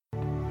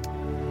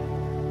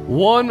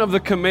One of the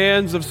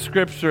commands of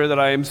Scripture that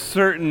I am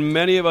certain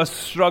many of us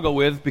struggle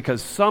with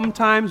because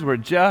sometimes we're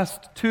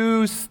just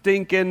too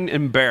stinking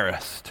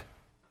embarrassed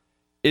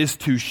is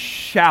to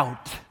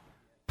shout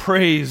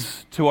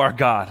praise to our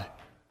God.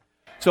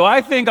 So I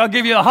think I'll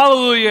give you a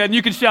hallelujah and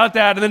you can shout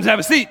that and then have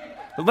a seat.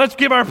 So let's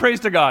give our praise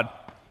to God.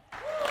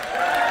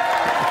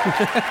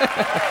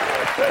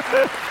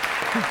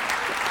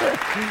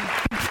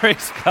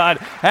 Praise God.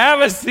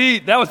 Have a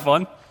seat. That was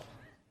fun.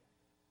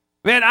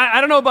 Man, I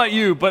don't know about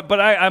you, but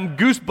I'm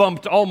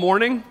goosebumped all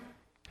morning,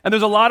 and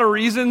there's a lot of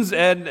reasons,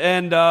 and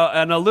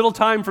a little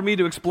time for me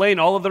to explain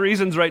all of the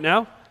reasons right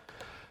now,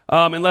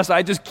 unless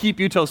I just keep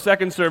you till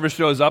second service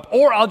shows up,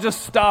 or I'll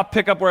just stop,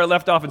 pick up where I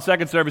left off in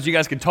second service. You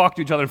guys can talk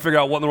to each other and figure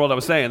out what in the world I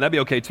was saying. That'd be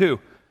okay too.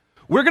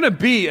 We're going to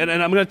be, and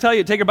I'm going to tell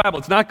you, take your Bible.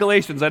 It's not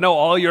Galatians. I know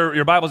all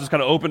your Bible's just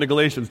kind of open to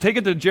Galatians. Take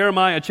it to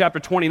Jeremiah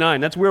chapter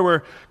 29. That's where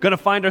we're going to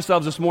find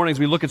ourselves this morning as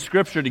we look at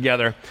Scripture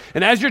together.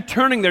 And as you're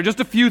turning there, just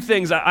a few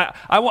things.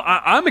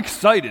 I'm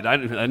excited.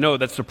 I know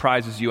that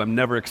surprises you. I'm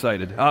never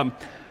excited. I'm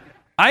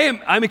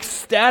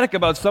ecstatic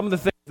about some of the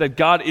things that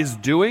God is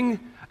doing.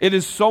 It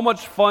is so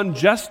much fun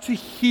just to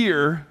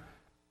hear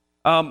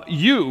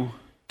you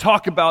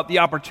talk about the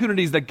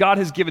opportunities that God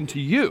has given to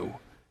you,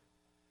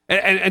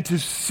 and to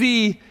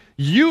see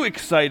you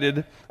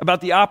excited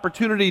about the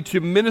opportunity to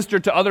minister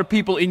to other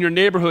people in your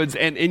neighborhoods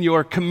and in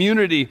your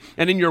community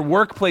and in your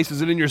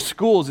workplaces and in your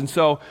schools. And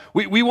so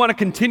we want to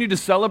continue to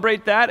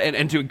celebrate that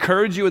and to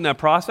encourage you in that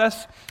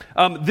process.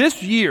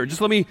 This year,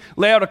 just let me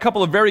lay out a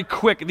couple of very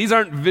quick, these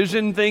aren't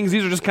vision things,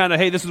 these are just kind of,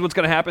 hey, this is what's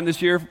going to happen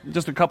this year.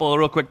 Just a couple of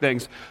real quick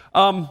things.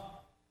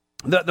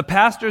 The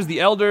pastors, the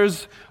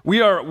elders,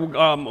 we are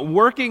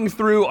working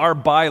through our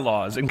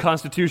bylaws and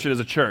constitution as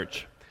a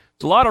church.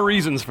 There's a lot of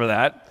reasons for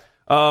that.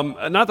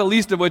 Not the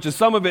least of which is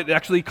some of it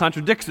actually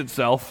contradicts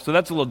itself, so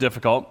that's a little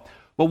difficult.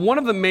 But one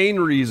of the main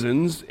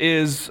reasons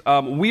is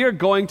we are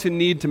going to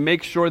need to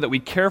make sure that we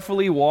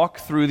carefully walk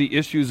through the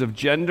issues of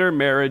gender,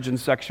 marriage, and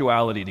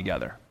sexuality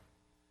together.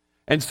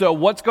 And so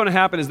what's going to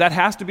happen is that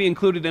has to be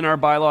included in our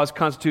bylaws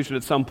constitution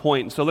at some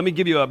point. So let me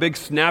give you a big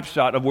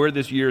snapshot of where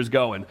this year is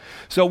going.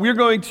 So we're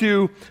going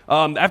to,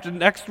 after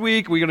next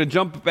week, we're going to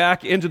jump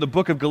back into the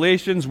book of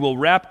Galatians. We'll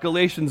wrap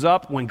Galatians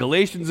up. When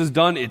Galatians is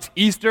done, it's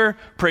Easter.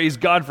 Praise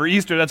God for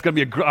Easter. That's going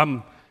to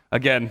be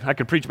again, I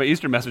could preach my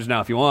Easter message now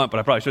if you want, but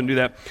I probably shouldn't do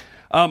that.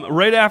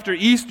 Right after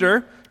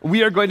Easter,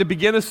 we are going to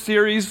begin a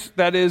series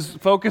that is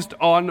focused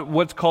on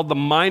what's called the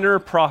Minor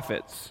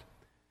Prophets.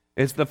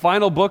 It's the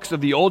final books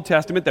of the Old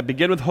Testament that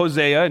begin with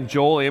Hosea and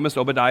Joel, Amos,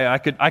 Obadiah.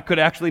 I could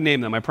actually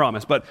name them, I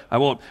promise, but I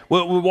won't.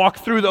 We'll walk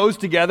through those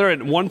together,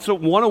 and one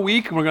a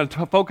week. We're going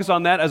to focus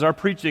on that as our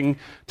preaching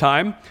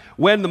time.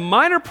 When the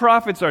minor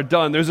prophets are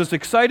done, there's this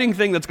exciting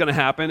thing that's going to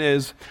happen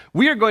is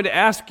we are going to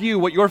ask you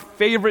what your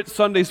favorite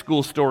Sunday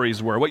school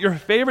stories were, what your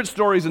favorite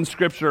stories in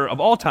Scripture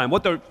of all time,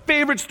 what the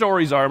favorite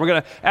stories are. We're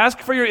going to ask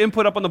for your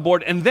input up on the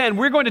board, and then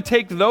we're going to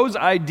take those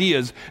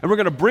ideas and we're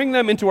going to bring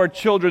them into our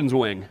children's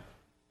wing.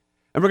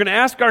 And we're going to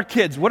ask our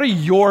kids, what are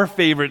your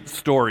favorite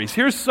stories?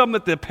 Here's some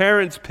that the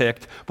parents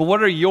picked, but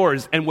what are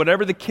yours? And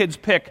whatever the kids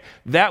pick,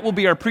 that will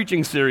be our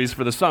preaching series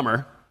for the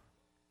summer.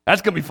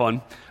 That's going to be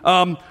fun.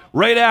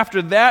 Right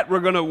after that, we're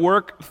going to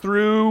work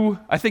through,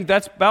 I think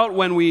that's about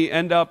when we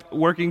end up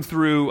working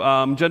through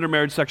gender,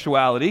 marriage,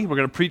 sexuality. We're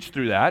going to preach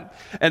through that.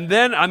 And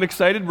then I'm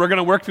excited, we're going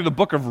to work through the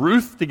book of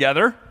Ruth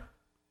together.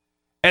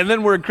 And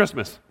then we're in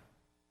Christmas.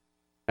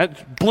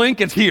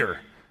 Blink, it's here.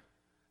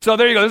 So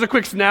there you go. There's a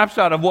quick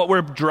snapshot of what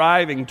we're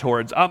driving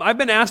towards. I've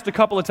been asked a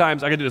couple of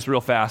times, I can do this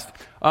real fast.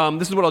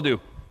 This is what I'll do.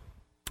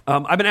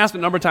 I've been asked a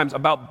number of times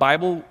about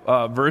Bible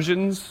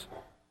versions.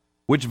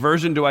 Which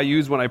version do I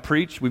use when I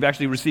preach? We've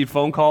actually received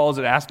phone calls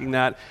and asking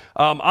that.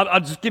 I'll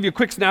just give you a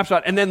quick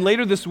snapshot, and then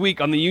later this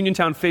week on the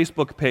Uniontown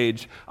Facebook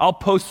page, I'll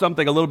post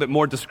something a little bit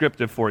more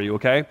descriptive for you,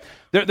 okay?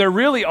 There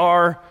really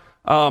are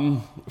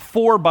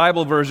 4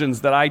 Bible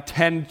versions that I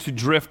tend to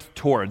drift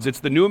towards. It's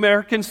the New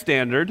American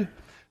Standard,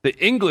 the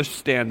English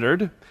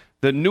Standard,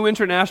 the New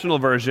International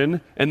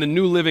Version, and the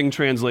New Living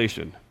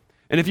Translation.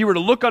 And if you were to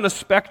look on a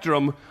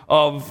spectrum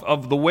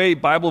of the way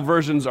Bible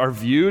versions are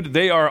viewed,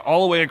 they are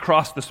all the way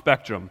across the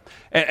spectrum.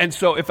 And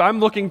so if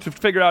I'm looking to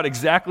figure out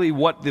exactly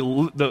what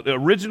the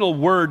original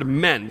word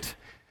meant,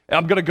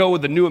 I'm going to go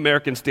with the New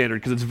American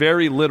Standard because it's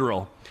very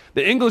literal.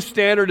 The English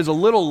Standard is a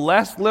little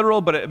less literal,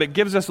 but it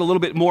gives us a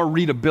little bit more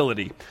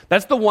readability.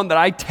 That's the one that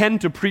I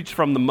tend to preach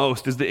from the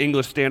most, is the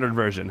English Standard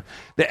Version.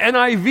 The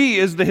NIV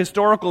is the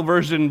historical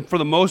version for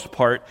the most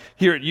part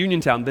here at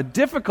Uniontown. The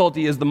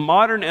difficulty is the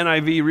modern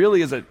NIV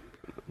really is a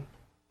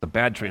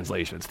bad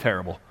translation. It's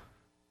terrible.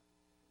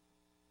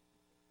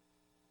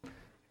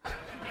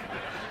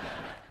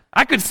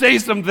 I could say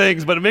some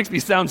things, but it makes me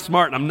sound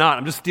smart, and I'm not.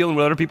 I'm just stealing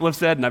what other people have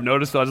said, and I've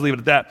noticed, so I'll just leave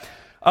it at that.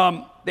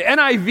 The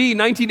NIV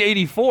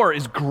 1984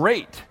 is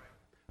great,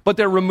 but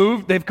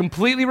they've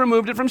completely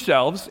removed it from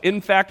shelves. In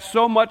fact,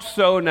 so much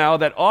so now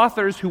that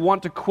authors who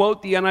want to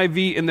quote the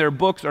NIV in their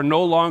books are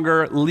no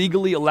longer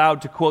legally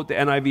allowed to quote the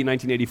NIV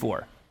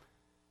 1984.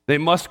 They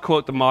must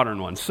quote the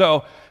modern one.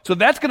 So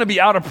that's going to be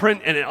out of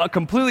print and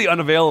completely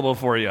unavailable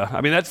for you.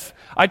 I mean,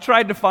 I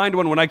tried to find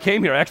one when I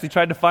came here. I actually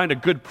tried to find a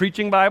good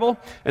preaching Bible,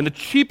 and the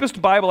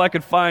cheapest Bible I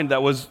could find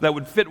that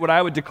would fit what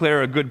I would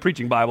declare a good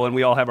preaching Bible, and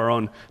we all have our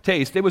own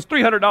taste, it was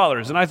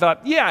 $300. And I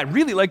thought, yeah, I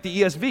really like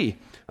the ESV.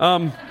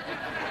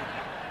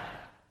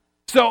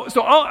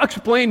 So I'll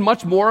explain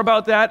much more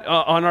about that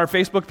on our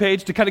Facebook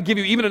page to kind of give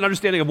you even an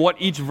understanding of what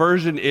each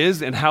version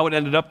is and how it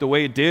ended up the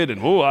way it did.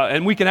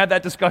 And we can have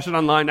that discussion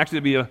online.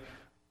 Actually,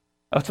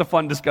 it's a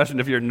fun discussion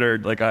if you're a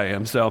nerd like I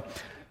am. So,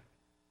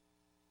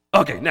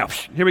 okay, now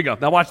here we go.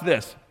 Now watch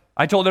this.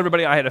 I told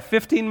everybody I had a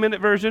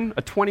 15-minute version,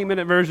 a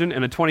 20-minute version,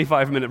 and a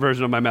 25-minute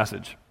version of my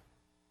message.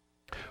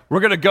 We're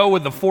going to go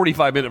with the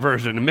 45-minute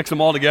version and mix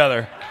them all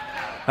together.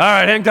 All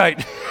right, hang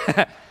tight.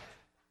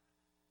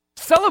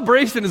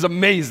 Celebration is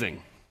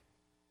amazing,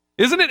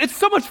 isn't it? It's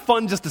so much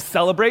fun just to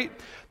celebrate.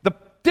 The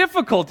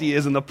difficulty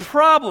is, and the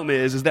problem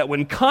is that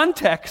when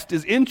context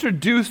is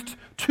introduced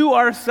to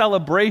our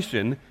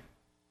celebration, it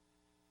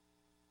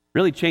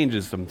really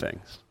changes some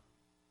things.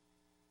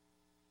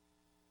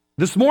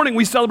 This morning,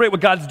 we celebrate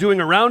what God's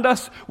doing around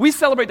us. We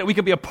celebrate that we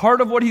can be a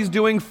part of what He's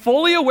doing,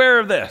 fully aware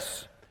of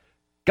this.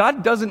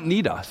 God doesn't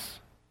need us.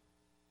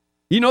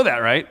 You know that,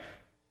 right?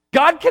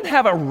 God can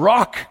have a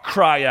rock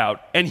cry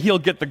out, and He'll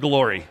get the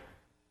glory.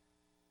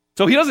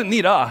 So He doesn't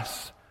need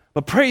us,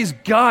 but praise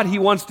God, He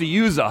wants to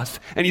use us,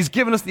 and He's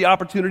given us the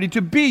opportunity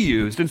to be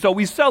used, and so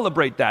we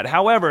celebrate that.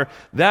 However,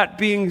 that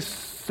being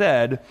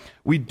said,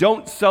 we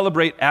don't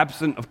celebrate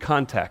absent of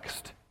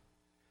context.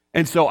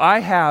 And so I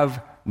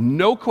have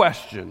no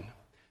question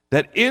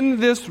that in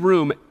this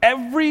room,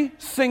 every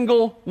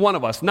single one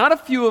of us, not a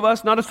few of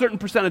us, not a certain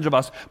percentage of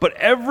us, but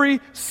every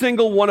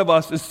single one of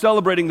us is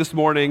celebrating this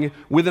morning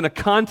within a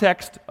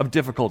context of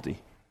difficulty.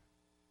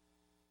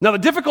 Now, the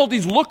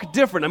difficulties look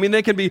different. I mean,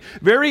 they can be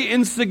very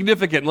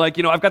insignificant, like,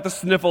 I've got the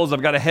sniffles,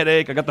 I've got a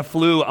headache, I've got the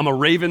flu, I'm a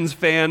Ravens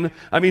fan.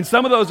 I mean,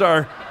 some of those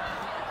are,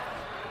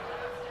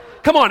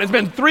 come on, it's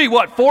been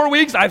 4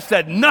 weeks? I've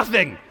said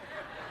nothing.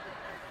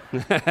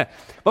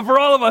 But for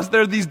all of us, there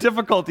are these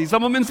difficulties,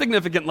 some of them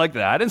insignificant like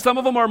that, and some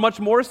of them are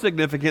much more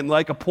significant,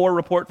 like a poor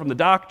report from the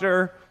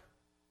doctor,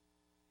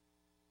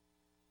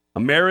 a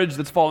marriage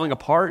that's falling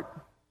apart,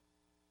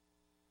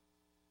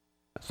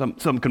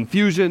 some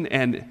confusion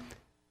and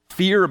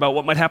fear about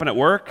what might happen at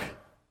work.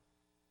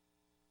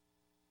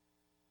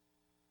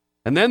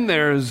 And then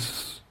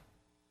there's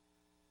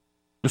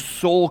the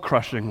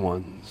soul-crushing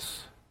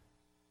ones,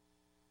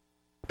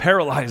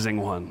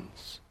 paralyzing ones.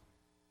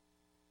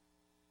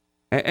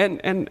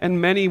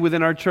 And many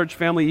within our church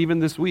family, even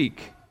this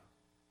week,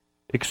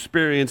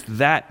 experienced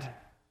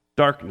that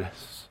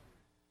darkness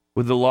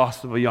with the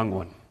loss of a young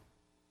one.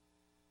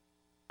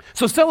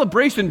 So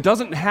celebration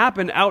doesn't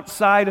happen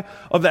outside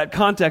of that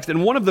context.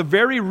 And one of the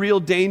very real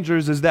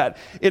dangers is that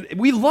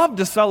we love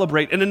to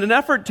celebrate. And in an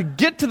effort to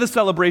get to the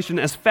celebration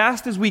as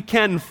fast as we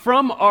can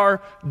from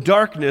our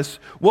darkness,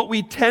 what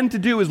we tend to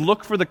do is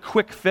look for the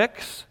quick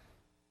fix.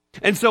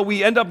 And so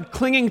we end up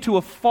clinging to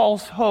a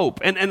false hope.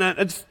 And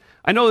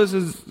I know this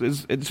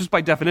is it's just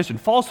by definition.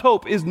 False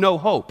hope is no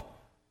hope.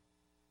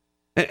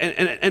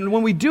 And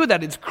when we do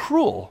that, it's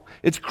cruel.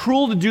 It's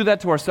cruel to do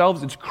that to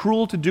ourselves. It's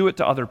cruel to do it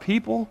to other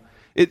people.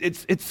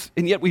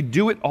 And yet we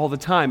do it all the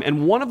time.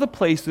 And one of the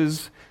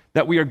places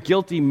that we are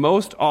guilty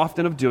most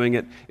often of doing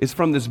it is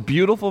from this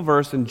beautiful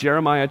verse in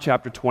Jeremiah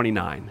chapter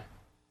 29.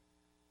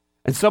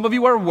 And some of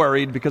you are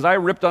worried because I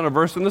ripped on a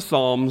verse in the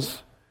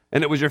Psalms,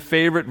 and it was your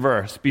favorite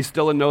verse, be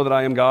still and know that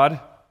I am God.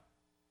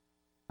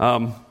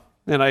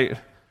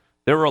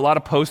 There were a lot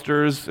of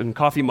posters and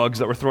coffee mugs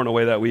that were thrown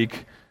away that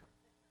week.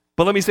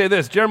 But let me say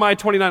this, Jeremiah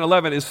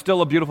 29:11 is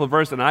still a beautiful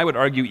verse, and I would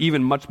argue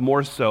even much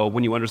more so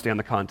when you understand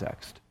the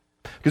context.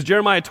 Because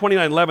Jeremiah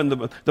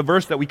 29:11, the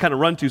verse that we kind of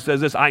run to,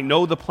 says this, I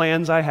know the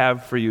plans I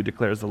have for you,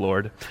 declares the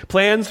Lord.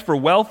 Plans for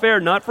welfare,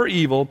 not for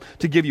evil,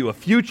 to give you a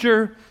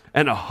future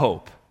and a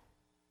hope.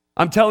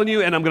 I'm telling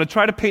you, and I'm going to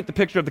try to paint the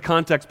picture of the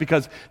context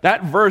because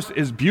that verse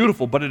is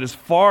beautiful, but it is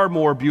far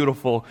more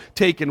beautiful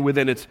taken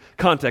within its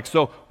context.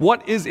 So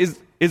what is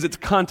its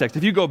context?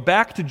 If you go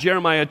back to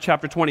Jeremiah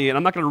chapter 28,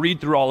 I'm not going to read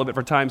through all of it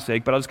for time's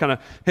sake, but I'll just kind of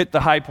hit the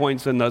high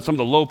points and some of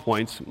the low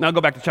points. Now I'll go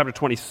back to chapter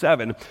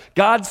 27.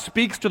 God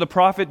speaks to the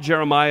prophet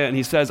Jeremiah and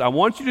he says, I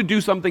want you to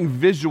do something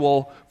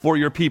visual for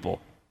your people.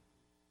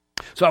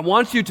 So I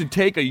want you to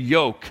take a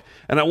yoke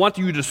and I want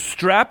you to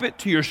strap it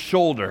to your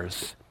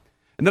shoulders.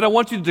 And then I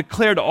want you to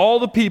declare to all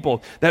the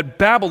people that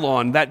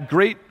Babylon, that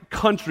great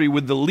country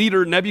with the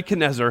leader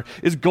Nebuchadnezzar,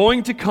 is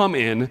going to come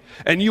in,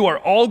 and you are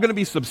all going to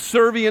be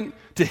subservient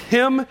to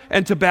him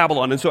and to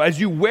Babylon. And so as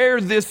you wear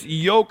this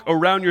yoke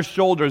around your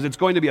shoulders, it's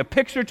going to be a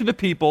picture to the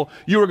people.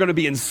 You are going to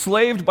be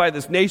enslaved by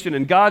this nation,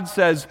 and God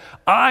says,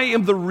 I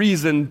am the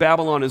reason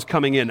Babylon is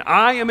coming in.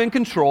 I am in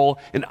control,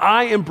 and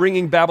I am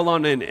bringing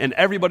Babylon in, and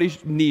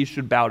everybody's knees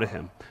should bow to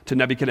him, to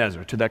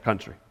Nebuchadnezzar, to that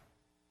country.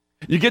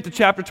 You get to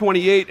chapter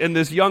 28, and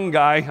this young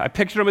guy, I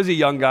picture him as a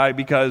young guy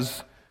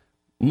because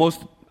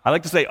I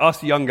like to say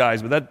us young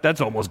guys, but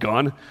that's almost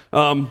gone.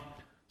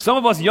 Some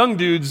of us young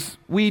dudes,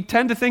 we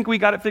tend to think we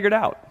got it figured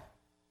out.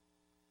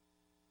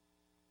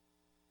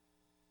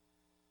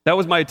 That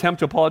was my attempt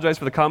to apologize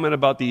for the comment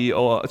about the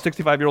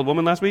 65-year-old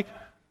woman last week.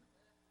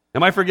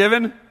 Am I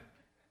forgiven?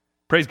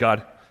 Praise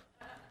God.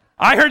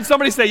 I heard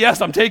somebody say,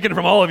 yes, I'm taking it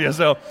from all of you.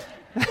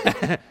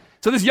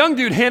 So this young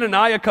dude,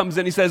 Hananiah, comes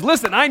in. He says,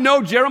 listen, I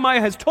know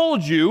Jeremiah has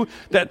told you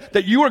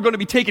that you are going to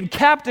be taken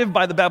captive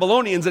by the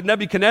Babylonians at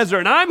Nebuchadnezzar,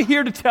 and I'm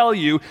here to tell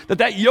you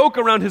that yoke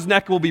around his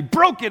neck will be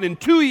broken in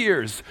 2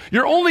 years.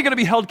 You're only going to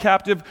be held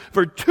captive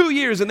for 2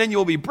 years, and then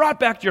you'll be brought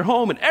back to your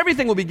home, and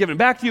everything will be given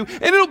back to you,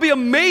 and it'll be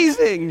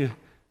amazing.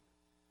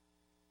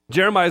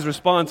 Jeremiah's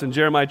response in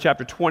Jeremiah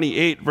chapter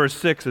 28, verse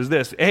 6 is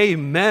this: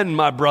 Amen,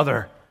 my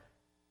brother.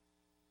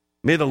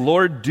 May the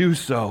Lord do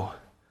so.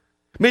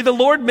 May the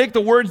Lord make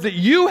the words that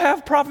you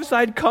have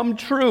prophesied come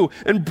true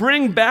and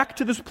bring back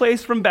to this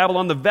place from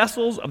Babylon the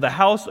vessels of the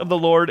house of the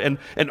Lord and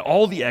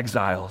all the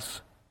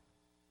exiles.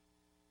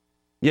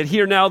 Yet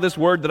hear now this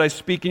word that I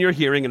speak in your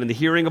hearing and in the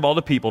hearing of all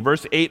the people.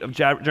 Verse 8 of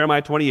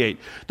Jeremiah 28.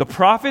 The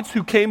prophets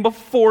who came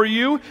before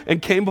you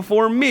and came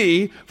before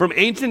me from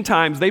ancient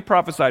times, they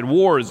prophesied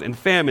wars and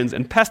famines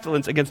and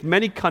pestilence against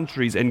many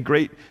countries and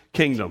great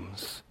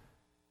kingdoms.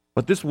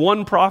 But this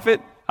one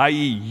prophet, i.e.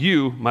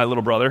 you, my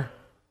little brother,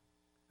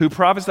 who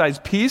prophesies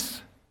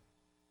peace,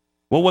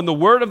 well, when the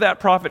word of that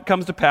prophet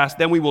comes to pass,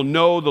 then we will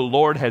know the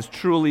Lord has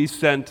truly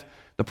sent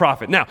the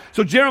prophet. Now,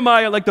 so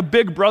Jeremiah, like the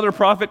big brother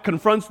prophet,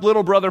 confronts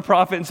little brother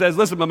prophet and says,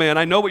 listen, my man,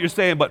 I know what you're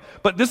saying, but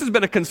this has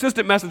been a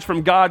consistent message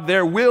from God.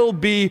 There will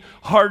be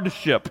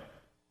hardship.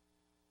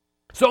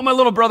 So, my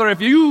little brother, if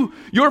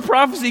your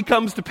prophecy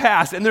comes to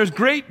pass and there's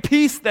great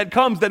peace that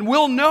comes, then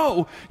we'll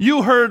know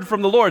you heard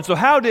from the Lord. So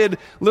how did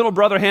little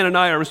brother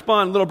Hananiah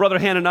respond? Little brother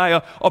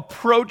Hananiah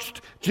approached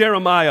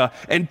Jeremiah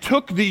and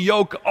took the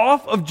yoke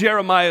off of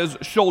Jeremiah's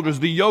shoulders,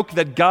 the yoke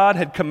that God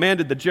had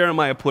commanded that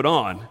Jeremiah put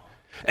on,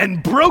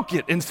 and broke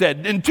it and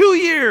said, in 2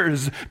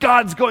 years,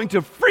 God's going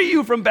to free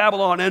you from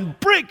Babylon and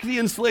break the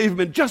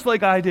enslavement just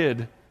like I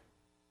did.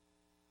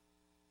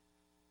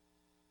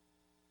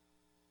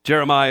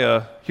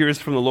 Jeremiah hears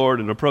from the Lord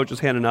and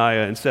approaches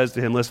Hananiah and says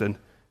to him, listen,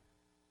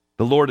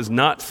 the Lord has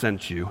not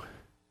sent you,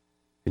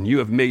 and you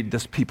have made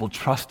this people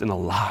trust in a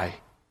lie.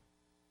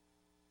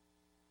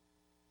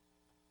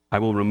 I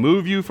will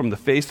remove you from the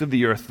face of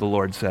the earth, the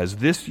Lord says.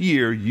 This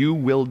year you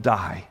will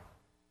die,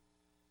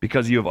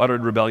 because you have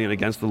uttered rebellion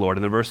against the Lord.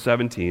 And then verse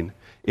 17,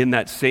 in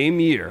that same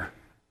year,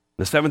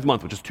 the 7th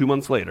month, which is 2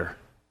 months later,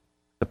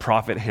 the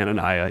prophet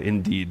Hananiah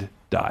indeed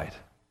died.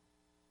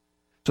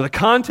 So the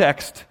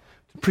context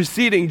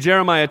preceding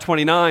Jeremiah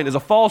 29 is a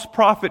false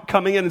prophet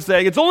coming in and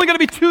saying, it's only going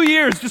to be 2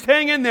 years, just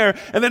hang in there,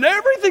 and then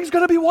everything's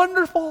going to be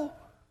wonderful.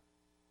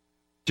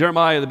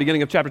 Jeremiah, the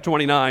beginning of chapter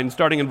 29,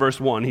 starting in verse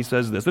 1, he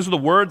says this. This are the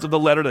words of the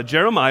letter that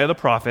Jeremiah the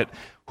prophet,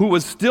 who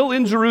was still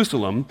in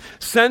Jerusalem,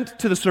 sent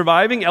to the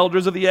surviving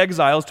elders of the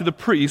exiles, to the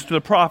priests, to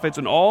the prophets,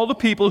 and all the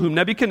people whom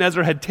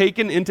Nebuchadnezzar had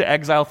taken into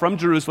exile from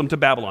Jerusalem to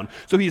Babylon.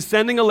 So he's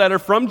sending a letter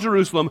from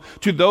Jerusalem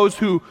to those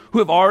who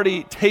have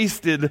already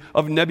tasted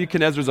of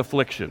Nebuchadnezzar's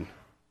affliction.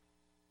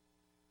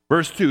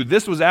 Verse 2,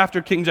 this was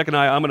after King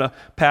Jeconiah. I'm going to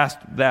pass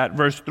that.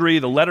 Verse 3,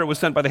 the letter was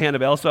sent by the hand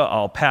of Elsa.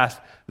 I'll pass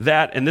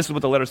that. And this is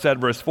what the letter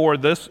said. Verse 4,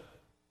 thus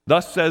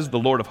says the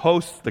Lord of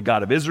hosts, the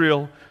God of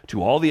Israel,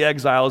 to all the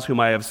exiles whom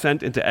I have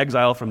sent into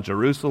exile from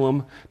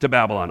Jerusalem to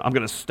Babylon. I'm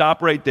going to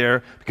stop right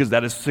there because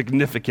that is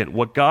significant.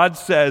 What God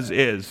says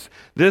is,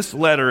 this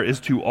letter is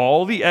to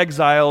all the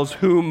exiles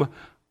whom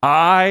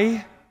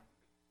I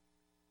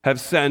have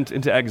sent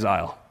into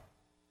exile.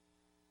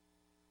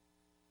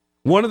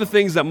 One of the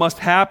things that must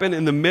happen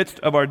in the midst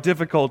of our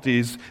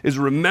difficulties is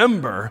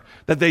remember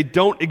that they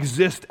don't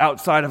exist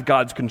outside of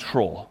God's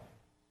control.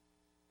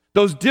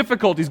 Those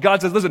difficulties,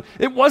 God says, listen,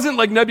 it wasn't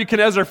like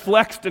Nebuchadnezzar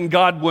flexed and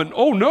God went,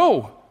 oh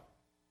no.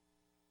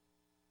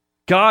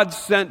 God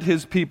sent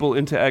his people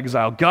into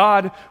exile.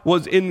 God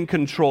was in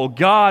control.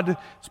 God's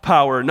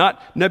power,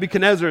 not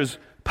Nebuchadnezzar's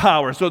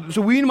power. So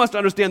we must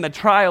understand that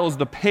trials,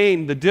 the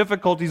pain, the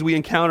difficulties we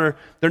encounter,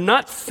 they're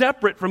not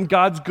separate from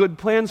God's good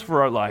plans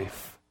for our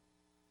life.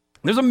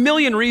 There's a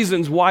million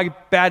reasons why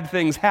bad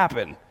things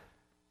happen.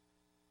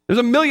 There's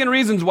a million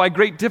reasons why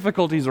great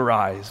difficulties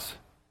arise.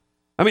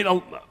 I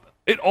mean,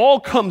 it all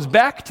comes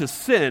back to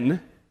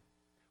sin,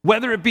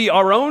 whether it be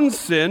our own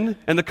sin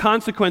and the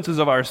consequences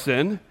of our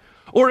sin,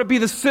 or it be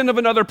the sin of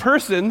another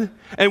person,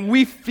 and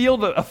we feel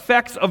the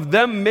effects of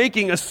them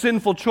making a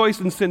sinful choice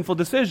and sinful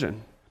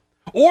decision.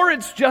 Or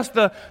it's just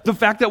the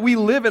fact that we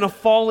live in a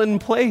fallen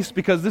place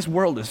because this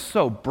world is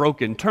so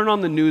broken. Turn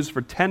on the news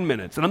for 10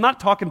 minutes, and I'm not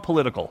talking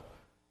political,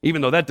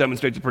 even though that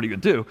demonstrates it pretty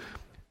good too.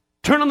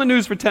 Turn on the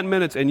news for 10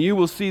 minutes and you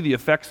will see the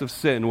effects of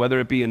sin, whether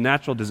it be in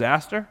natural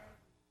disaster,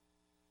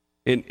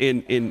 in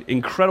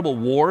incredible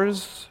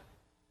wars,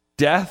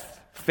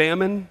 death,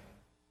 famine.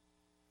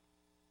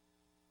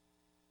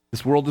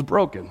 This world is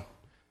broken.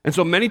 And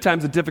so many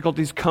times the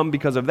difficulties come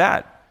because of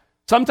that.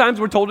 Sometimes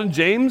we're told in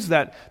James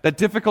that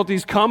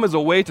difficulties come as a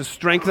way to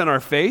strengthen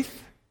our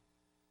faith.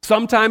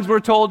 Sometimes we're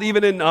told,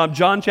 even in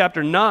John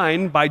chapter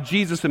 9, by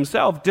Jesus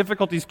himself,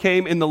 difficulties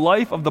came in the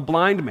life of the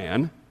blind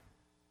man.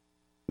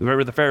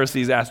 Remember the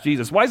Pharisees asked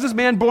Jesus, why is this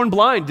man born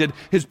blind? Did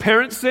his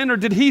parents sin or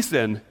did he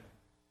sin?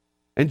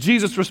 And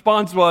Jesus'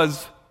 response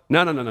was,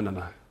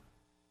 no.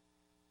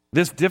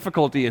 This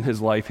difficulty in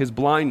his life, his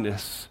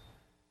blindness,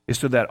 is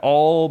so that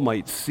all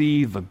might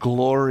see the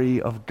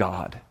glory of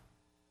God.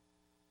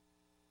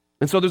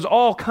 And so there's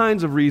all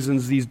kinds of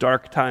reasons these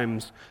dark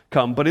times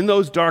come. But in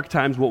those dark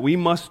times, what we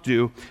must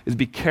do is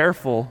be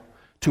careful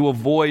to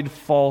avoid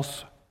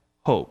false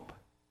hope.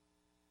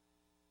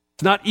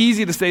 It's not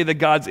easy to say that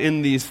God's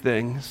in these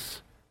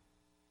things.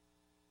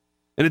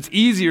 And it's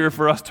easier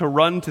for us to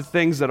run to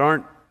things that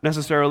aren't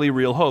necessarily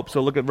real hope. So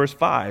look at verse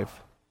 5.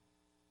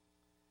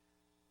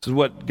 This is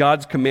what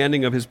God's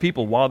commanding of his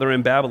people while they're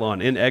in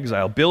Babylon, in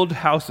exile. Build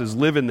houses,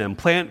 live in them,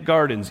 plant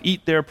gardens,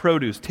 eat their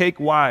produce,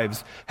 take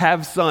wives,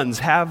 have sons,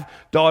 have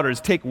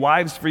daughters, take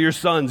wives for your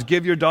sons,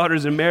 give your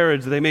daughters in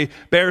marriage that they may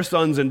bear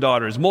sons and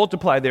daughters.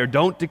 Multiply there,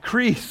 don't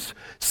decrease.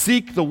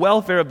 Seek the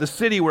welfare of the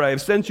city where I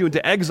have sent you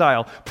into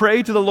exile.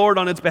 Pray to the Lord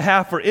on its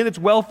behalf, for in its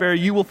welfare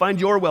you will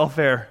find your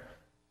welfare.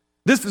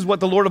 This is what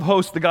the Lord of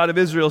hosts, the God of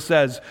Israel,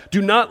 says.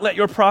 Do not let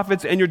your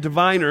prophets and your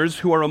diviners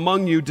who are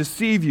among you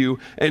deceive you,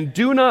 and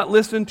do not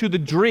listen to the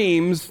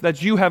dreams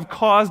that you have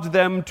caused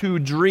them to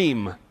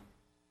dream.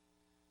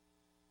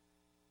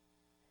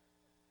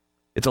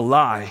 It's a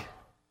lie.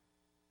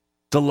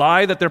 It's a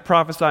lie that they're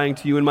prophesying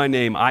to you in my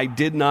name. I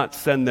did not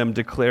send them,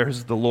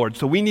 declares the Lord.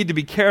 So we need to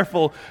be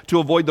careful to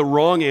avoid the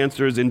wrong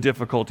answers in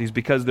difficulties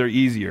because they're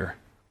easier.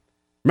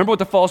 Remember what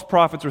the false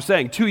prophets were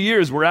saying. 2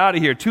 years, we're out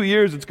of here. 2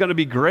 years, it's going to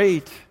be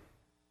great.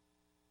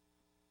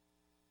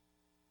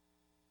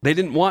 They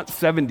didn't want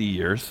 70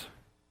 years,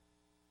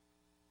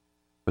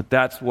 but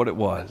that's what it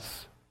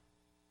was.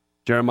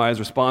 Jeremiah's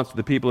response to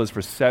the people is,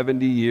 for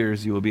 70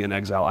 years you will be in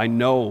exile. I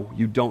know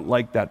you don't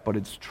like that, but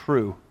it's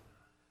true.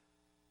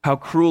 How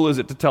cruel is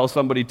it to tell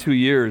somebody 2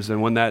 years,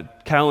 and when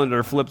that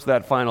calendar flips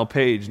that final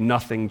page,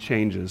 nothing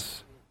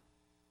changes?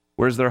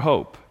 Where's their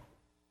hope?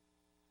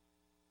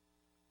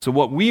 So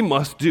what we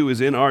must do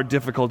is, in our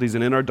difficulties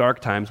and in our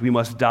dark times, we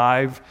must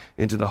dive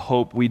into the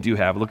hope we do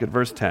have. Look at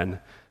verse 10.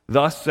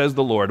 Thus says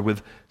the Lord,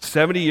 with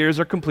 70 years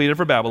are completed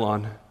for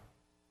Babylon,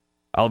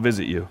 I'll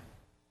visit you.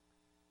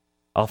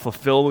 I'll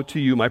fulfill to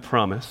you my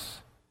promise,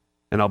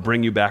 and I'll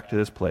bring you back to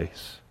this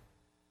place.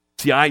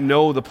 See, I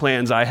know the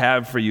plans I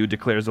have for you,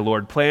 declares the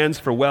Lord, plans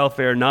for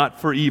welfare,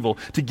 not for evil,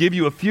 to give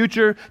you a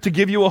future, to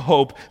give you a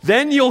hope.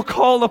 Then you'll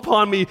call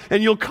upon me,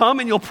 and you'll come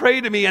and you'll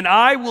pray to me, and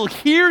I will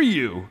hear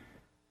you.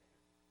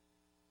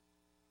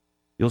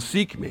 You'll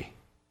seek me,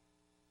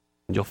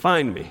 and you'll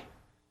find me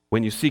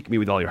when you seek me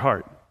with all your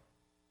heart.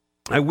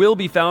 I will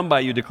be found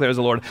by you, declares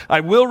the Lord. I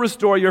will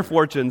restore your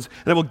fortunes,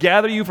 and I will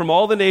gather you from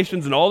all the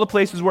nations and all the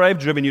places where I have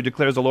driven you,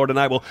 declares the Lord, and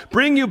I will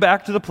bring you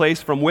back to the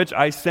place from which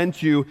I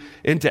sent you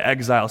into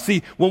exile.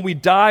 See, when we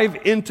dive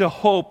into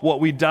hope, what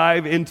we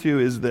dive into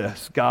is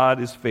this: God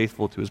is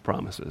faithful to his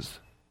promises.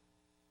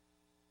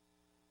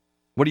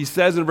 What he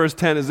says in verse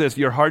 10 is this: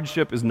 your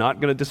hardship is not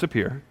going to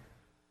disappear.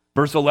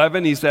 Verse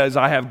 11, he says,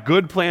 I have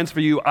good plans for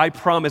you, I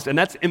promise. And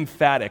that's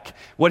emphatic.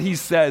 What he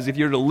says, if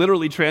you're to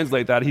literally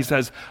translate that, he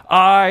says,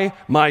 I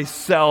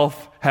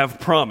myself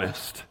have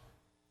promised.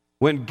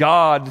 When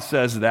God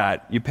says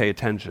that, you pay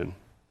attention.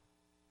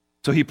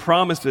 So he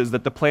promises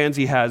that the plans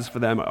he has for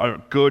them are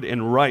good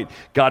and right.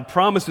 God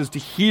promises to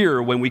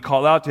hear when we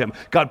call out to him.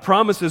 God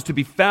promises to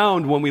be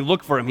found when we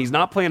look for him. He's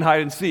not playing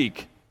hide and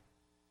seek.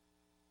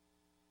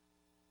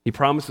 He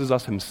promises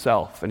us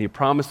himself, and he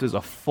promises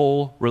a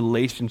full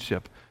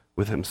relationship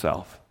with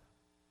himself.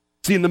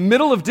 See, in the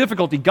middle of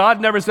difficulty,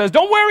 God never says,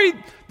 don't worry,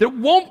 there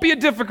won't be a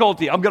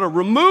difficulty. I'm going to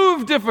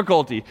remove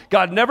difficulty.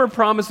 God never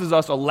promises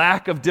us a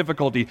lack of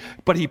difficulty,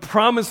 but he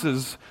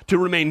promises to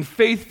remain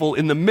faithful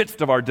in the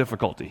midst of our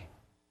difficulty.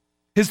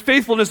 His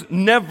faithfulness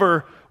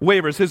never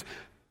wavers. His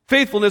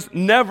faithfulness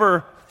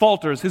never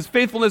falters. His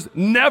faithfulness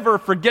never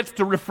forgets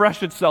to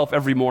refresh itself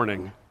every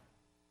morning.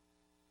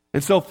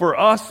 And so for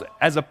us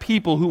as a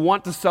people who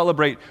want to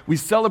celebrate, we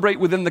celebrate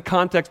within the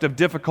context of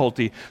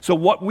difficulty. So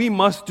what we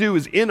must do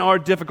is, in our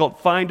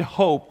difficult, find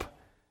hope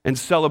and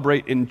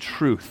celebrate in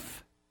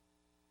truth.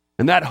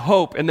 And that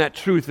hope and that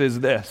truth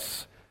is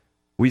this: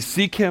 we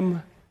seek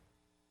him,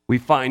 we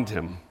find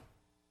him.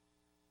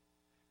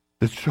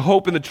 The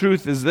hope and the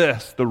truth is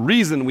this: the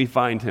reason we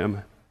find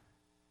him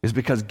is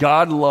because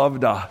God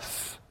loved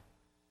us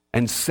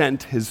and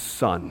sent his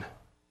Son.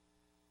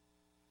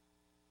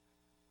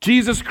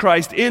 Jesus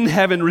Christ in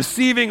heaven,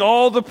 receiving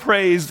all the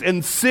praise,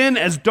 and sin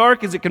as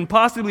dark as it can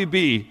possibly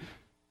be,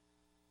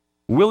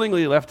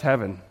 willingly left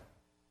heaven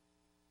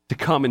to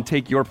come and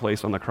take your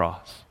place on the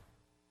cross.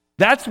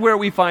 That's where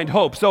we find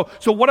hope. So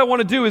what I want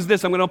to do is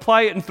this: I'm going to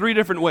apply it in 3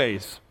 different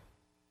ways.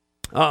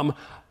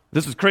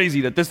 This is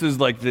crazy that this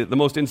is like the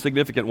most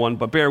insignificant one,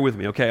 but bear with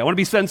me, okay? I want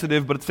to be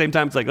sensitive, but at the same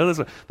time, it's like,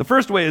 listen. The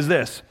first way is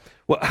this: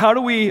 well, how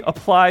do we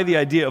apply the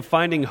idea of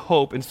finding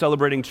hope and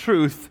celebrating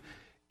truth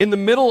in the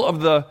middle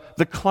of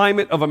the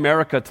climate of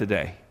America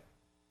today?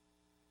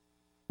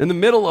 in the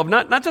middle of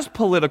not just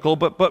political,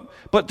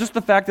 but just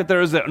the fact that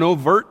there is an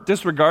overt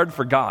disregard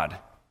for God.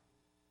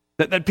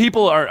 That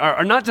people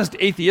are not just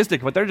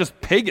atheistic, but they're just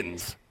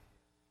pagans.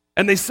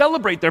 And they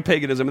celebrate their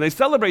paganism, and they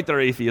celebrate their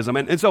atheism.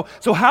 And so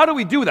how do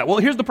we do that? Well,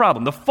 here's the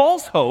problem. The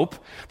false hope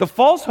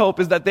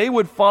is that they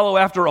would follow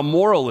after a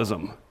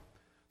moralism.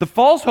 The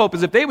false hope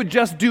is if they would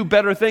just do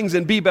better things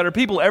and be better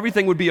people,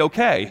 everything would be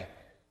okay.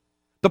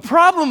 The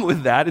problem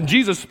with that, and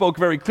Jesus spoke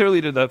very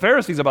clearly to the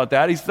Pharisees about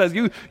that, he says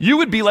you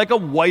would be like a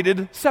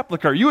whited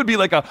sepulcher. You would be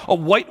like a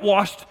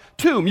whitewashed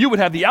tomb. You would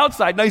have the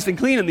outside nice and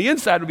clean, and the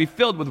inside would be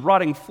filled with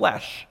rotting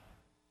flesh.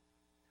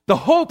 The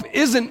hope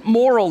isn't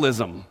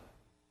moralism.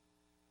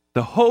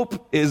 The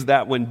hope is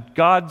that when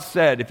God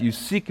said, if you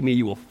seek me,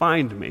 you will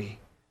find me,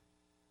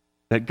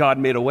 that God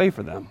made a way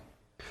for them.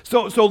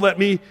 So let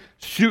me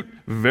shoot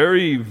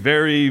very,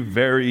 very,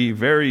 very,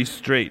 very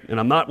straight, and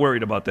I'm not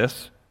worried about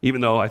this,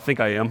 even though I think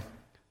I am.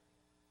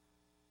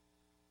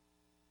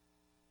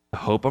 The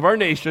hope of our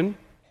nation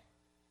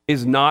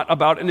is not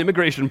about an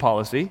immigration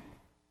policy.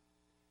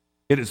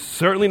 It is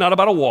certainly not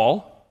about a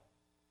wall.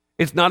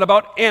 It's not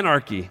about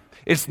anarchy.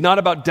 It's not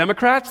about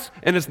Democrats,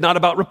 and it's not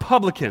about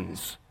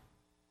Republicans.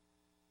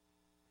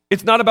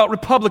 It's not about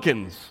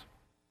Republicans.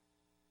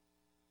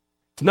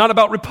 It's not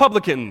about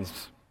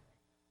Republicans.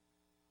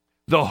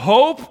 The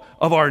hope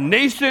of our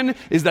nation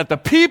is that the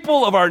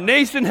people of our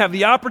nation have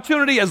the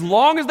opportunity, as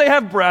long as they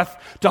have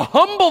breath, to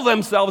humble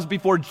themselves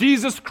before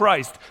Jesus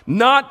Christ,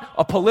 not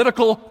a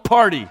political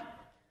party.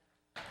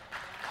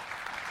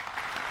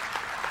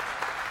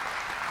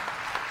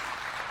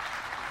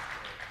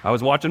 I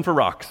was watching for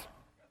rocks.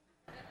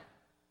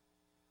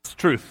 It's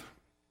truth.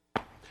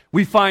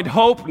 We find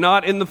hope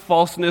not in the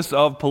falseness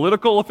of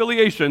political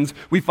affiliations.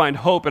 We find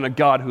hope in a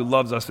God who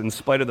loves us in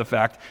spite of the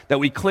fact that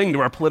we cling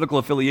to our political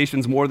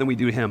affiliations more than we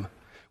do him.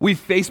 We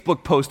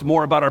Facebook post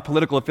more about our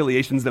political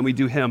affiliations than we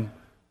do him.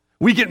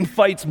 We get in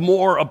fights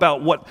more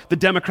about what the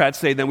Democrats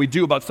say than we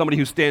do about somebody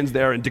who stands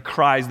there and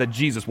decries that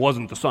Jesus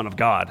wasn't the Son of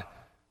God.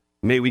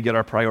 May we get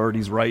our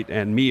priorities right,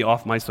 and me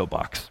off my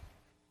soapbox.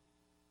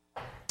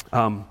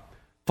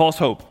 False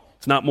hope.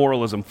 It's not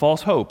moralism.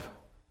 False hope.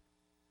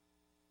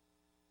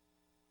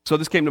 So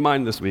this came to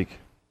mind this week.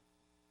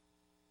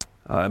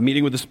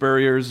 Meeting with the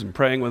Spurriers and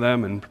praying with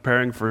them and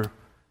preparing for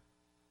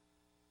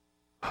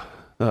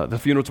the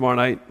funeral tomorrow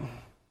night.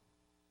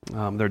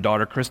 Their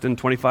daughter, Kristen,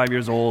 25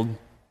 years old,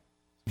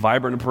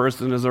 vibrant a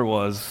person as there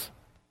was.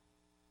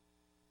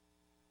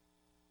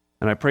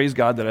 And I praise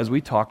God that as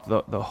we talked,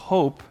 the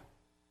hope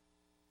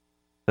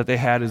that they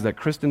had is that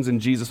Kristen's in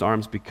Jesus'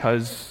 arms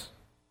because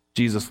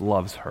Jesus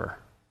loves her.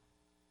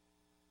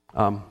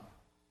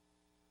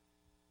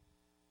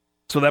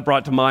 So that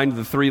brought to mind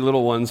the 3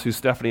 little ones who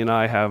Stephanie and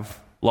I have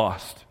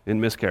lost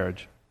in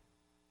miscarriage.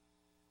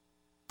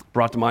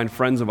 Brought to mind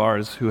friends of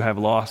ours who have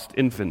lost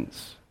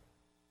infants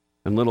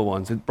and little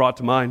ones. It brought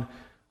to mind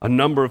a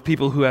number of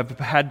people who have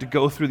had to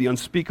go through the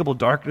unspeakable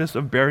darkness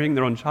of burying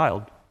their own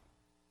child.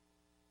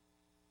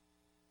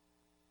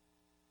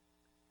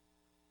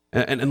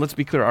 And let's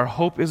be clear, our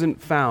hope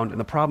isn't found, and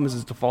the problem is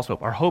it's a false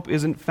hope. Our hope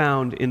isn't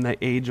found in the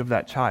age of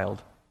that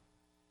child.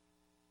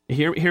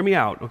 Hear me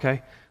out,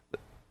 okay?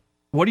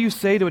 What do you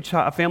say to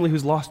a family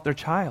who's lost their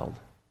child?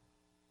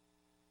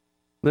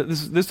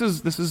 This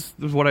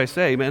is what I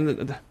say,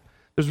 man.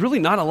 There's really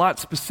not a lot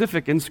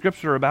specific in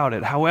Scripture about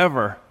it.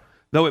 However,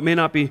 though it may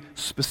not be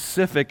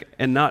specific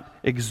and not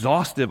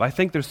exhaustive, I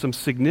think there's some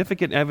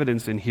significant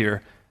evidence in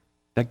here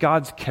that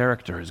God's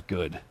character is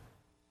good.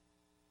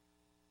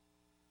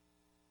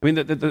 I mean,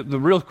 the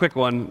real quick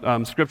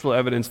one, scriptural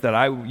evidence that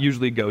I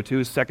usually go to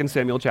is 2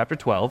 Samuel chapter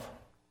 12,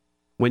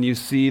 when you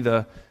see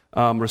the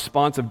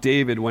response of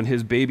David when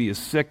his baby is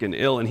sick and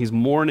ill and he's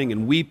mourning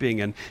and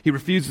weeping and he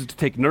refuses to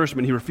take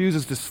nourishment, he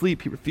refuses to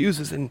sleep, he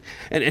refuses and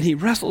he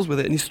wrestles with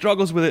it and he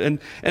struggles with it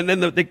and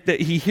then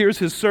he hears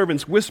his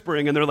servants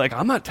whispering and they're like,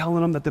 I'm not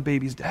telling him that the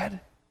baby's dead.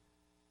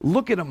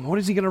 Look at him, what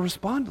is he going to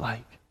respond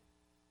like?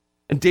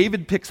 And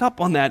David picks up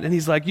on that and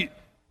he's like, the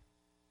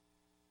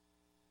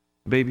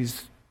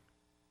baby's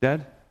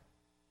dead?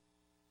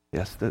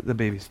 Yes, the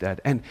baby's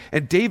dead. And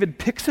David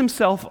picks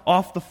himself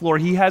off the floor.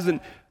 He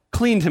hasn't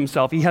cleaned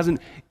himself. He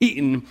hasn't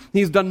eaten.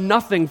 He's done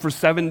nothing for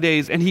 7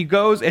 days. And he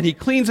goes and he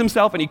cleans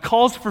himself and he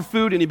calls for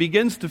food and he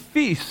begins to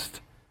feast.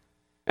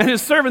 And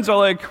his servants are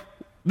like,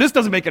 this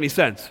doesn't make any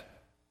sense.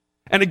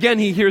 And again,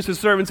 he hears his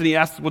servants and he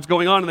asks what's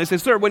going on. And they say,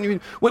 sir, when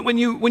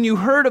you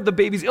heard of the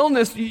baby's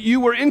illness, you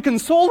were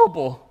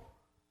inconsolable.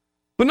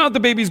 But now the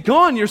baby's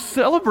gone, you're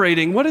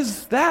celebrating. What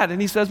is that?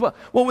 And he says, well,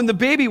 when the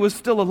baby was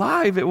still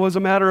alive, it was a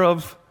matter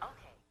of,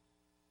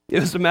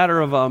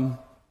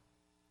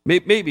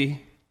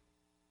 maybe,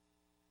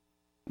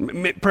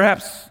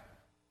 perhaps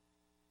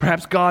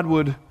God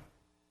would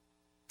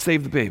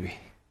save the baby.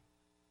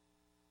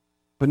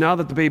 But now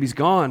that the baby's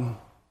gone,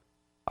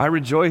 I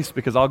rejoice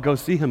because I'll go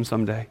see him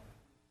someday.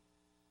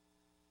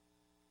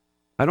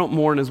 I don't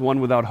mourn as one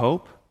without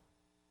hope.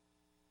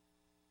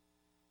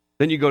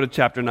 Then you go to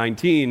chapter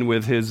 19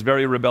 with his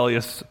very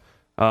rebellious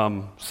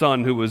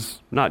son who was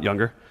not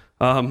younger.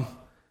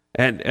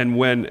 And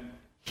when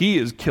he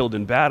is killed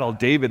in battle.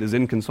 David is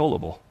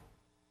inconsolable.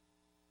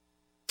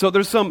 So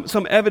there's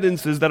some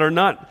evidences that are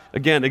not,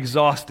 again,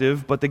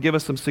 exhaustive, but they give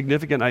us some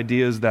significant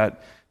ideas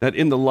that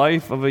in the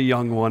life of a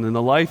young one, in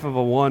the life of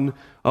a one,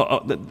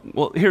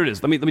 well, here it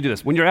is. Let me do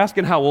this. When you're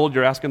asking how old,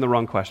 you're asking the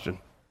wrong question.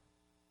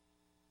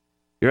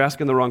 You're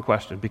asking the wrong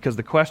question, because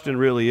the question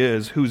really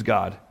is, who's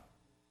God?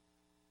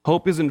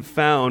 Hope isn't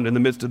found in the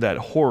midst of that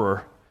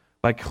horror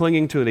by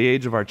clinging to the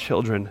age of our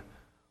children.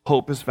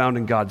 Hope is found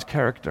in God's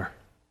character.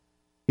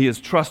 He is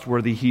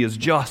trustworthy, he is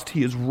just,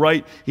 he is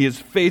right, he is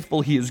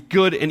faithful, he is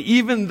good. And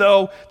even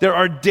though there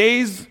are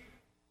days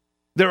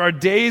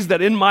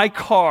that in my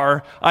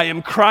car I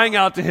am crying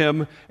out to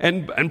him,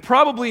 and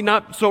probably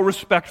not so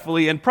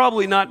respectfully, and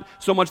probably not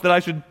so much that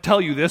I should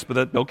tell you this, but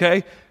that,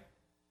 okay?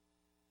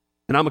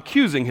 And I'm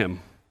accusing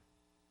him.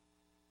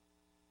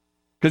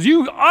 Because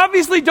you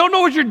obviously don't know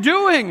what you're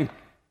doing.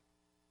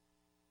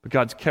 But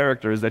God's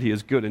character is that he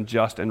is good and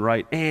just and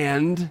right,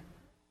 and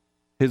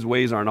his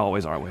ways aren't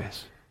always our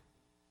ways.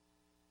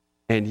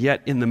 And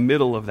yet, in the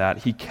middle of that,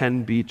 he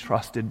can be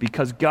trusted,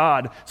 because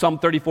God, Psalm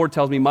 34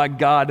 tells me, my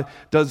God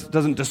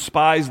doesn't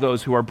despise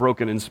those who are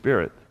broken in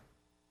spirit.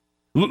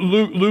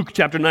 Luke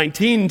chapter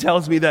 19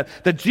 tells me that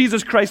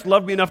Jesus Christ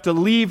loved me enough to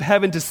leave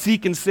heaven to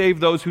seek and save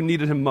those who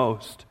needed him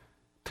most.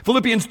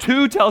 Philippians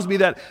 2 tells me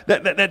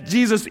that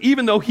Jesus,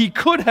 even though he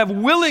could have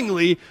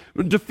willingly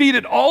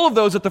defeated all of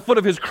those at the foot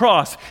of his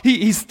cross,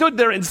 he stood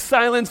there in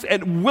silence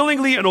and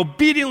willingly and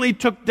obediently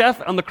took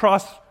death on the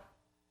cross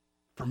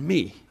for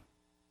me.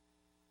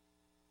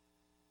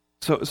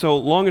 So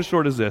long and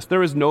short is this: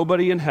 there is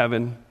nobody in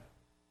heaven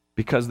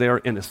because they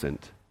are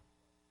innocent.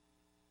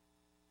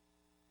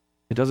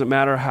 It doesn't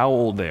matter how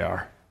old they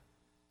are.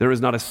 There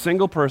is not a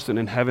single person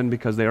in heaven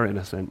because they are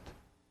innocent.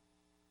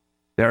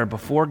 They are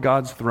before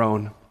God's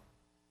throne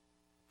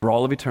for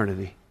all of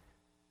eternity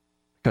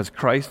because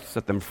Christ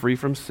set them free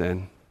from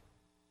sin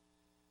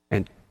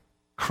and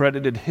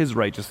credited his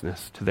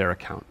righteousness to their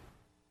account.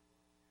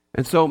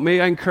 And so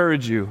may I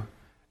encourage you,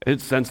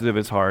 it's sensitive,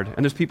 it's hard,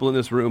 and there's people in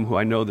this room who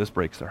I know this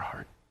breaks their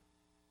heart.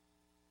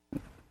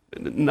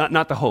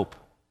 Not the hope.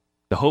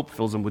 The hope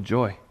fills them with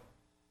joy.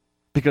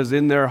 Because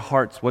in their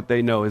hearts, what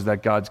they know is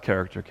that God's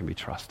character can be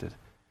trusted.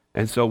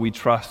 And so we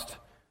trust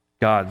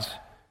God's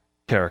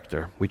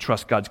character. We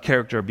trust God's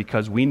character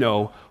because we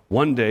know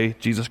one day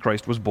Jesus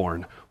Christ was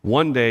born.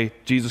 One day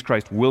Jesus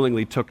Christ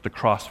willingly took the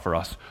cross for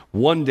us.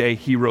 One day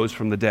he rose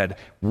from the dead.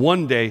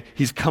 One day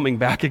he's coming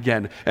back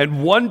again.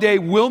 And one day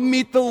we'll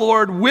meet the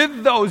Lord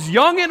with those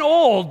young and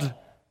old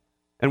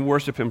and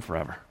worship him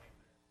forever.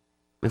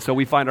 And so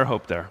we find our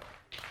hope there.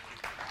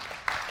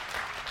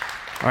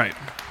 All right.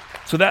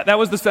 So that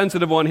was the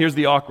sensitive one. Here's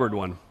the awkward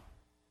one.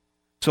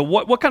 So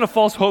what kind of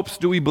false hopes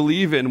do we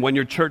believe in when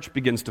your church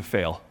begins to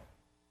fail?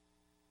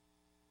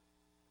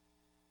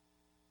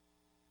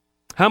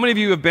 How many of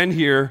you have been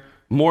here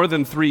more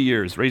than 3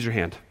 years? Raise your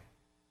hand.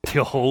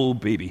 Oh,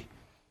 baby.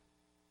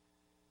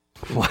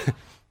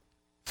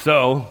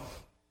 So,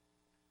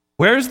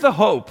 where's the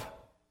hope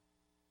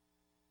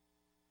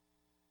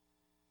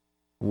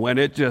when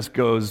it just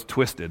goes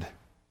twisted?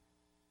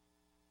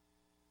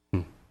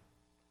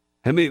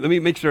 Let me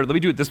make sure, let me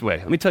do it this way.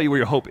 Let me tell you where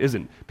your hope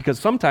isn't. Because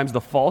sometimes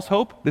the false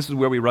hope, this is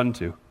where we run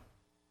to.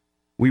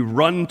 We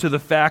run to the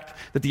fact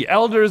that the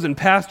elders and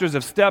pastors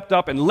have stepped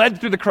up and led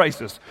through the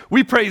crisis.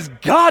 We praise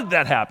God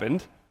that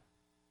happened.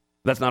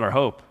 That's not our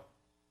hope.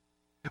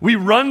 We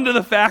run to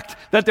the fact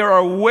that there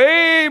are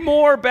way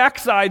more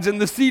backsides in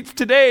the seats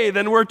today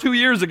than were 2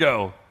 years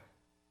ago.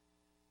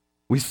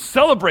 We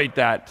celebrate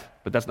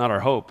that, but that's not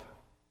our hope.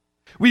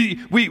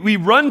 We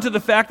run to the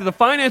fact that the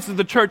finances of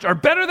the church are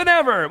better than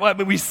ever.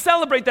 We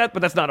celebrate that,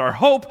 but that's not our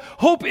hope.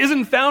 Hope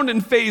isn't found in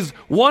phase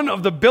 1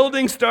 of the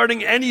building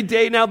starting any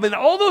day now. But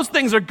all those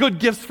things are good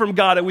gifts from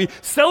God, and we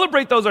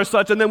celebrate those as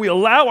such, and then we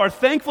allow our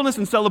thankfulness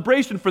and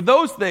celebration for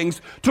those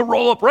things to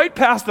roll up right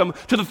past them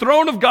to the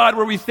throne of God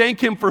where we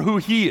thank him for who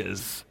he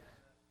is.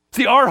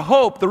 See, our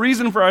hope, the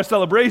reason for our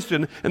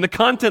celebration and the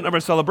content of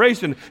our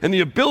celebration and the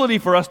ability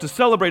for us to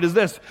celebrate is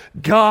this: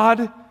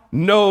 God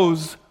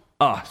knows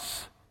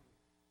us.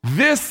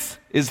 This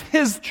is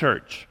his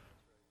church.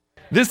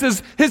 This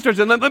is his church.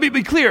 And let me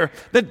be clear,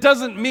 that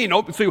doesn't mean,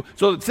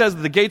 so it says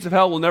that the gates of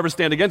hell will never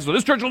stand against it. So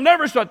this church will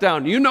never shut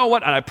down. You know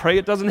what? And I pray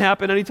it doesn't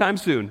happen anytime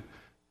soon.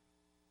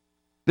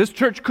 This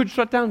church could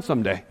shut down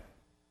someday.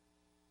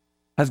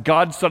 Has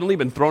God suddenly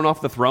been thrown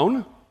off the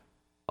throne?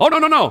 Oh,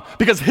 no.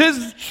 Because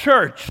his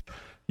church,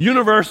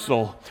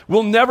 universal,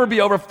 will never be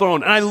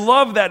overthrown. And I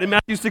love that in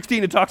Matthew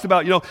 16 it talks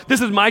about,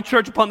 this is my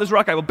church, upon this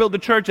rock I will build the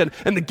church, and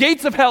the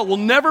gates of hell will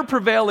never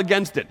prevail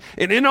against it.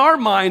 And in our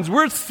minds,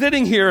 we're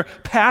sitting here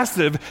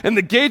passive, and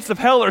the gates of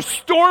hell are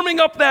storming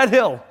up that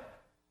hill.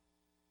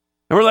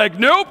 And we're like,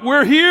 nope,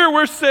 we're here,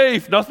 we're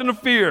safe, nothing to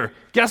fear.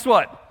 Guess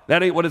what?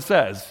 That ain't what it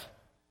says.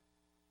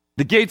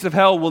 The gates of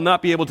hell will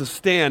not be able to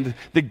stand.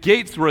 The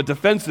gates were a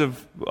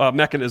defensive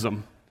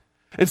mechanism.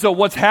 And so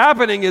what's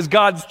happening is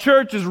God's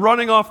church is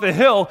running off the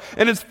hill,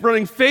 and it's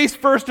running face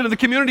first into the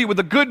community with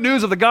the good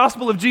news of the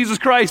gospel of Jesus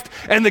Christ,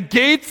 and the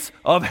gates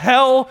of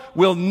hell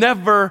will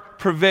never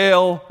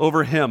prevail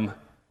over him.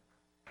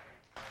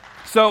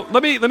 So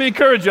let me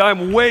encourage you.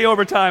 I'm way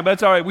over time, but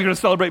that's all right. We're going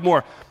to celebrate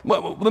more.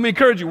 Let me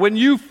encourage you. When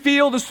you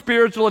feel the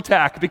spiritual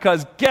attack,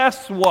 because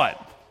guess what?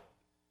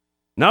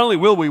 Not only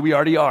will we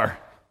already are.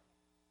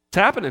 It's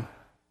happening.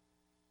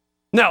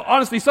 Now,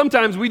 honestly,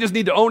 sometimes we just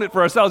need to own it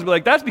for ourselves and be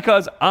like, that's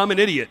because I'm an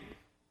idiot.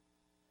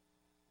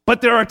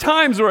 But there are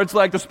times where it's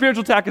like the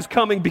spiritual attack is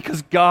coming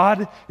because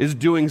God is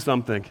doing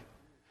something.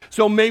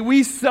 So may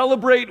we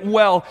celebrate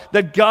well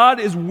that God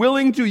is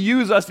willing to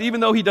use us even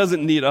though he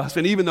doesn't need us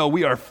and even though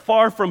we are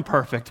far from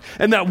perfect.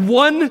 And that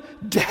one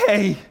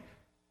day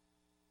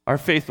our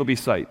faith will be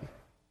sight.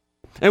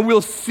 And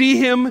we'll see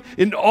him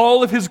in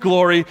all of his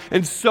glory,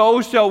 and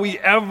so shall we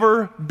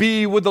ever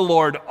be with the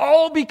Lord.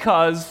 All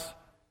because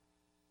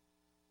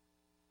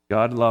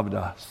God loved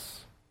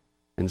us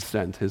and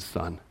sent his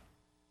son.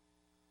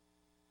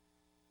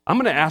 I'm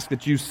going to ask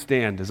that you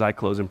stand as I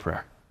close in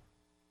prayer.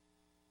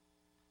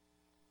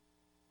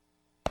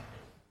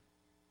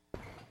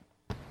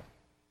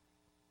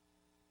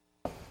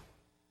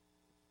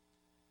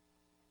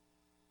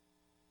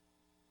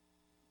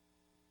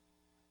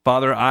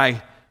 Father,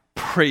 I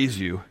praise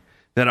you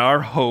that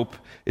our hope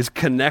is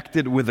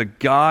connected with a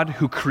God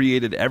who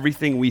created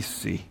everything we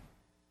see.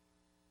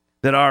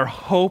 That our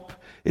hope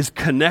is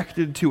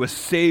connected to a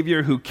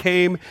Savior who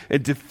came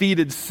and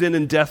defeated sin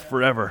and death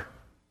forever.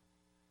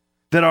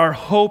 That our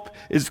hope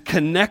is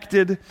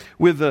connected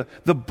with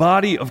the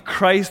body of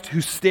Christ who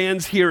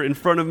stands here in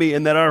front of me,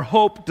 and that our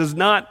hope does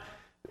not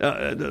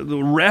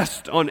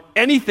rest on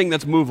anything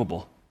that's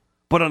movable,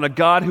 but on a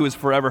God who is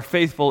forever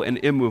faithful and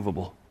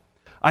immovable.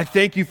 I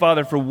thank you,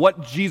 Father, for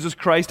what Jesus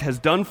Christ has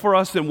done for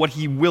us and what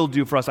he will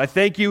do for us. I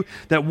thank you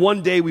that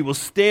one day we will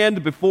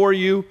stand before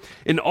you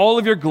in all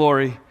of your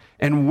glory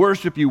and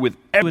worship you with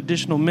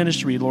additional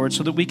ministry, Lord,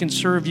 so that we can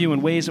serve you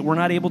in ways that we're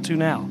not able to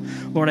now.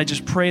 Lord, I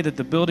just pray that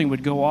the building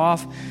would go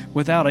off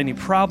without any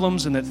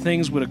problems and that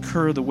things would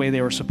occur the way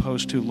they were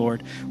supposed to,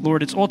 Lord.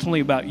 Lord, it's ultimately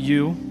about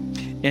you,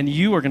 and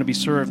you are going to be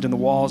served in the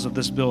walls of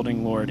this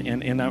building, Lord,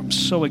 and I'm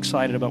so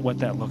excited about what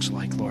that looks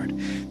like, Lord.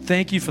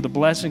 Thank you for the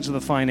blessings of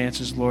the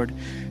finances, Lord.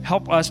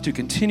 Help us to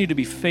continue to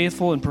be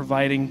faithful in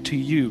providing to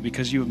you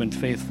because you have been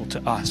faithful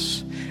to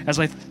us. As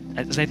I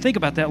think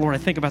about that, Lord, I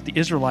think about the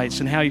Israelites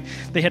and how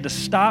they had to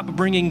stop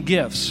bringing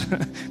gifts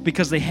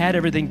because they had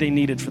everything they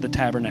needed for the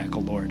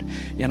tabernacle, Lord.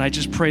 And I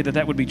just pray that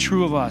that would be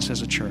true of us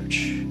as a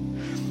church.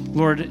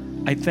 Lord,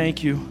 I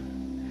thank you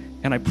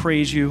and I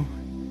praise you.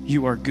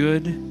 You are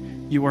good.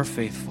 You are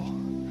faithful.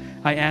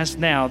 I ask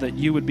now that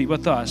you would be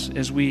with us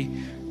as we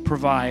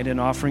provide an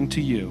offering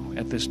to you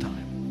at this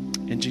time.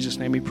 In Jesus'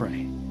 name we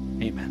pray.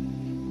 Amen.